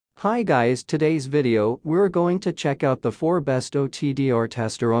Hi guys, today's video, we're going to check out the 4 best OTDR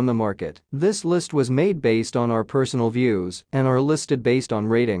tester on the market. This list was made based on our personal views and are listed based on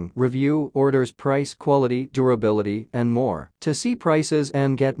rating, review, orders, price, quality, durability, and more. To see prices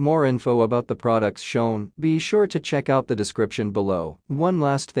and get more info about the products shown, be sure to check out the description below. One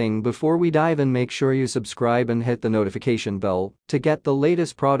last thing before we dive in, make sure you subscribe and hit the notification bell to get the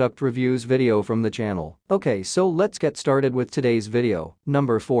latest product reviews video from the channel. Okay, so let's get started with today's video.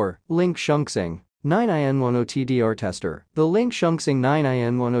 Number 4. Link-XUNXING 9in1 OTDR Tester. The Link-XUNXING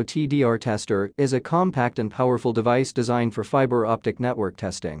 9in1 OTDR Tester is a compact and powerful device designed for fiber optic network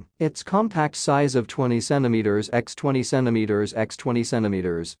testing. Its compact size of 20 cm x 20 cm x 20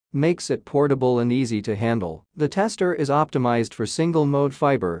 cm makes it portable and easy to handle. The tester is optimized for single-mode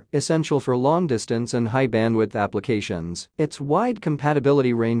fiber, essential for long-distance and high-bandwidth applications. Its wide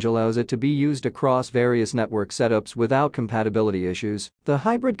compatibility range allows it to be used across various network setups without compatibility issues. The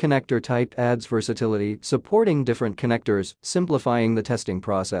hybrid connector type adds versatility, supporting different connectors, simplifying the testing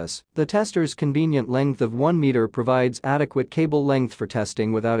process. The tester's convenient length of 1 meter provides adequate cable length for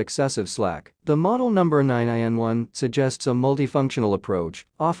testing without excessive slack. The model number 9in1 suggests a multifunctional approach,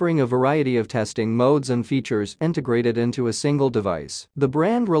 offering a variety of testing modes and features integrated into a single device. The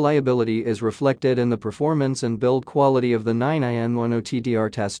brand reliability is reflected in the performance and build quality of the 9in1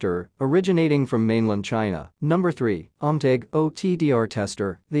 OTDR tester, originating from mainland China. Number 3. OMTiG OTDR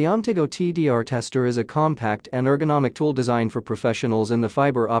Tester. The OMTiG OTDR Tester is a compact and ergonomic tool designed for professionals in the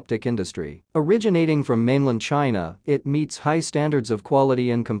fiber optic industry. Originating from mainland China, it meets high standards of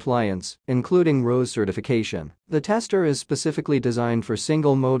quality and compliance, including RoHS certification. The tester is specifically designed for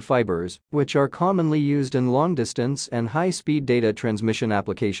single-mode fibers, which are commonly used in long-distance and high-speed data transmission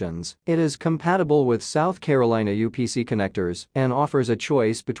applications. It is compatible with South Carolina UPC connectors and offers a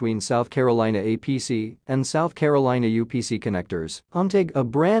choice between South Carolina APC and South Carolina UPC connectors. OMTiG, a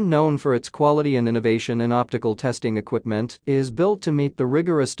brand known for its quality and innovation in optical testing equipment, is built to meet the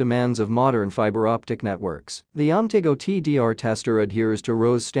rigorous demands of modern fiber optic networks. The OMTiG OTDR tester adheres to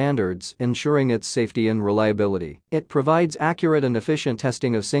RoHS standards, ensuring its safety and reliability. It provides accurate and efficient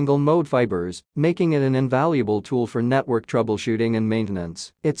testing of single-mode fibers, making it an invaluable tool for network troubleshooting and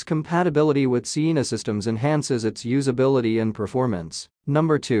maintenance. Its compatibility with Ciena systems enhances its usability and performance.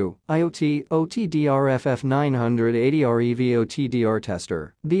 Number 2. IoT OTDR FF980R EV OTDR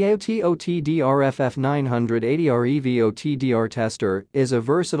Tester. The IoT OTDR FF980R EV OTDR Tester is a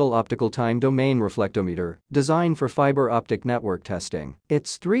versatile optical time domain reflectometer designed for fiber optic network testing.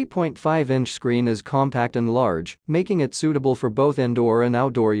 Its 3.5-inch screen is compact and large, making it suitable for both indoor and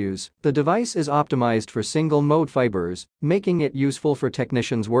outdoor use. The device is optimized for single-mode fibers, making it useful for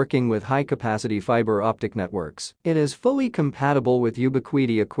technicians working with high-capacity fiber optic networks. It is fully compatible with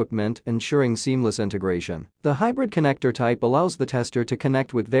Ubiquiti equipment, ensuring seamless integration. The hybrid connector type allows the tester to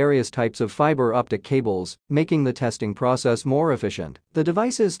connect with various types of fiber optic cables, making the testing process more efficient. The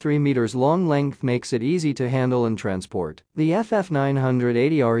device's 3 meters long length makes it easy to handle and transport. The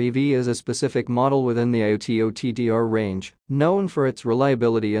FF980R EV is a specific model within the IoT OTDR range, known for its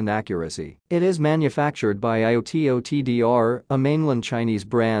reliability and accuracy. It is manufactured by IoT OTDR, a mainland Chinese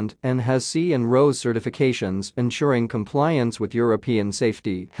brand, and has C and RoHS certifications, ensuring compliance with European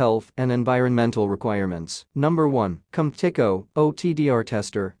safety, health, and environmental requirements. Number 1. COMPTYCO OTDR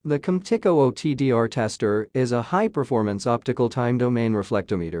Tester. The COMPTYCO OTDR Tester is a high-performance optical time domain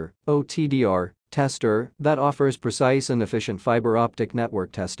reflectometer (OTDR) tester that offers precise and efficient fiber optic network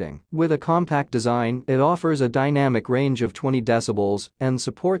testing. With a compact design, it offers a dynamic range of 20 decibels and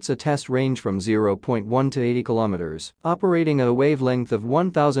supports a test range from 0.1 to 80 kilometers. Operating at a wavelength of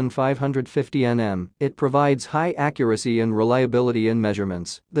 1550 nm, it provides high accuracy and reliability in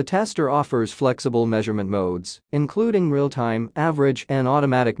measurements. The tester offers flexible measurement modes, including real-time, average, and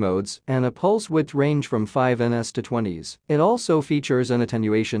automatic modes, and a pulse width range from 5 ns to 20s. It also features an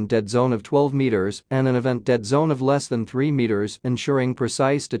attenuation dead zone of 12 meters and an event dead zone of less than 3 meters, ensuring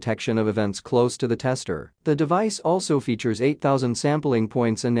precise detection of events close to the tester. The device also features 8,000 sampling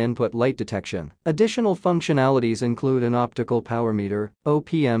points and input light detection. Additional functionalities include an optical power meter,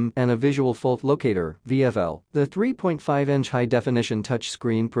 OPM, and a visual fault locator, VFL. The 3.5-inch high-definition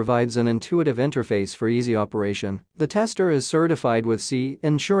touchscreen provides an intuitive interface for easy operation. The tester is certified with C,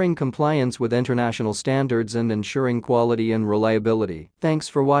 ensuring compliance with international standards and ensuring quality and reliability. Thanks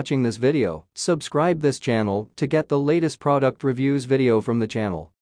for watching this video. Subscribe this channel to get the latest product reviews video from the channel.